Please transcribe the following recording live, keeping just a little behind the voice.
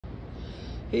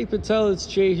Hey Patel, it's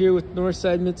Jay here with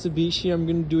Northside Mitsubishi. I'm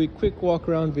going to do a quick walk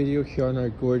around video here on our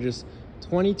gorgeous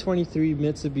 2023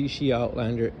 Mitsubishi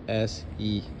Outlander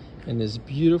SE in this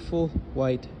beautiful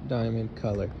white diamond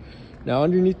color. Now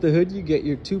underneath the hood you get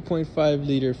your 2.5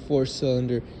 liter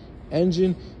 4-cylinder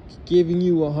engine giving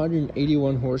you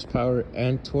 181 horsepower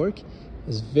and torque.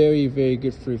 It's very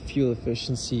good for fuel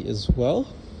efficiency as well.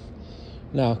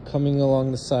 Now coming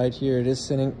along the side here, it is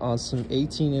sitting on some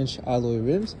 18-inch alloy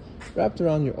rims wrapped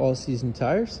around your all-season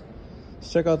tires.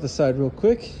 Let's check out the side real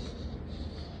quick.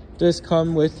 It does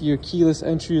come with your keyless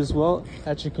entry as well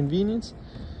at your convenience,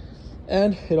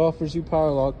 and it offers you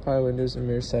power lock, power windows, and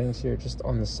mirror settings here just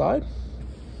on the side.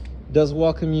 It does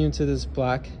welcome you into this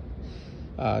black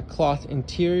cloth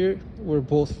interior where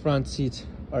both front seats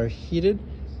are heated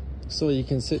so you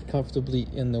can sit comfortably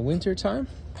in the winter time.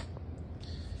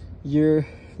 Your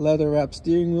leather wrapped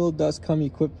steering wheel does come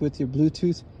equipped with your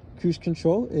Bluetooth cruise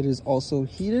control. It is also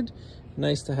heated,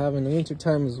 nice to have in the winter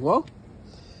time as well.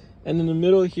 And in the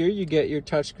middle here you get your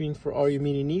touchscreen for all your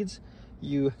media needs.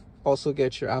 You also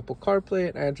get your Apple CarPlay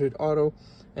and Android Auto,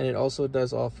 and it also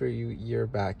does offer you your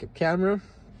backup camera.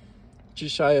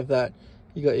 Just shy of that,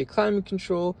 you got your climate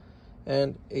control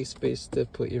and a space to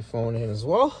put your phone in as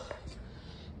well.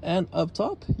 And up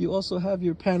top you also have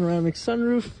your panoramic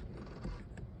sunroof.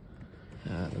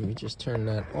 Let me just turn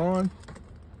that on.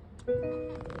 There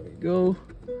we go.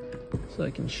 So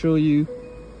I can show you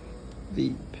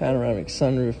the panoramic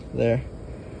sunroof there.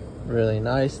 Really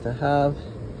nice to have.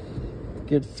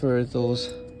 Good for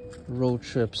those road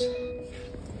trips.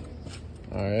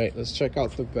 Alright, let's check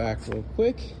out the back real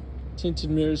quick. Tinted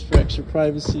mirrors for extra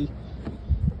privacy.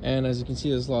 And as you can see,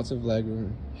 there's lots of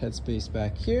legroom headspace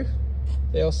back here.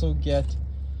 They also get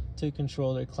to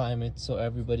control their climate so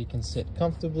everybody can sit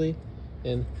comfortably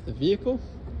in the vehicle.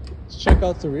 Let's check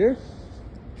out the rear.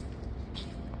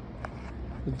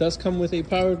 It does come with a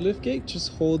powered liftgate.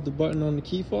 Just hold the button on the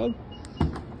key fob.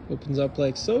 Opens up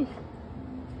like so.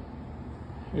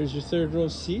 Here's your third row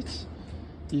seats.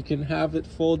 You can have it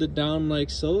folded down like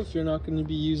so if you're not going to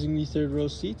be using the third row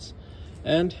seats.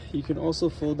 And you can also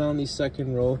fold down the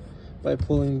second row by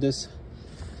pulling these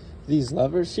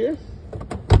levers here.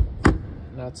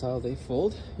 And that's how they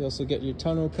fold. You also get your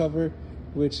tonneau cover,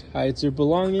 which hides your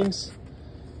belongings.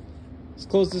 Let's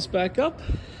close this back up.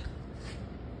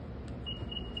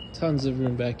 Tons of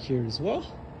room back here as well.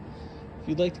 If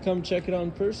you'd like to come check it out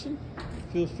in person,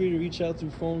 feel free to reach out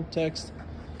through phone, text,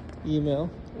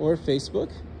 email, or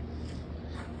Facebook.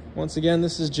 Once again,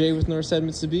 this is Jay with Northside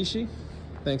Mitsubishi.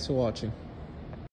 Thanks for watching.